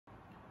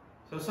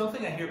So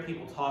something I hear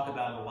people talk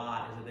about a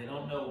lot is that they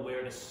don't know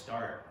where to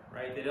start,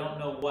 right? They don't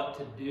know what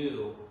to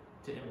do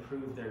to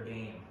improve their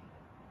game.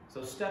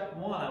 So step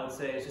one, I would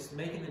say, is just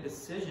making the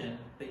decision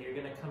that you're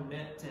going to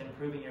commit to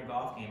improving your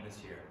golf game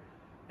this year.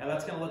 Now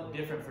that's going to look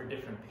different for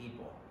different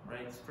people,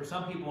 right? For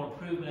some people,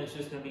 improvement is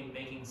just going to be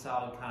making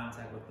solid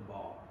contact with the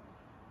ball.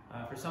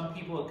 For some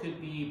people, it could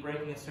be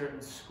breaking a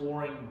certain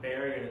scoring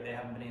barrier that they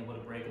haven't been able to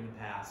break in the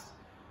past.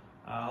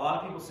 A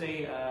lot of people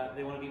say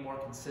they want to be more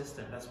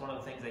consistent. That's one of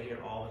the things I hear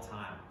all the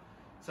time.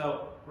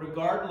 So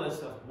regardless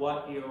of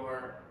what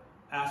your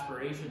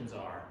aspirations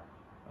are,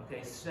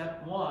 okay,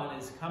 step one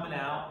is coming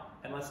out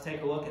and let's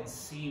take a look and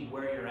see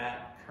where you're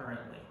at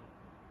currently.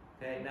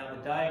 Okay, now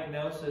the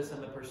diagnosis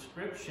and the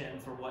prescription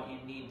for what you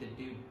need to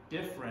do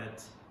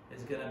different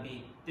is going to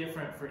be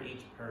different for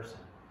each person.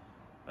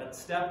 But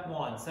step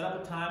one, set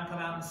up a time, come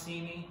out and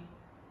see me.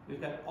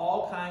 We've got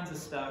all kinds of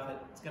stuff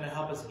that's going to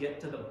help us get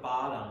to the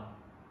bottom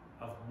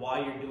of why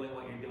you're doing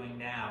what you're doing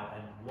now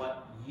and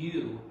what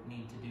you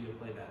need to do to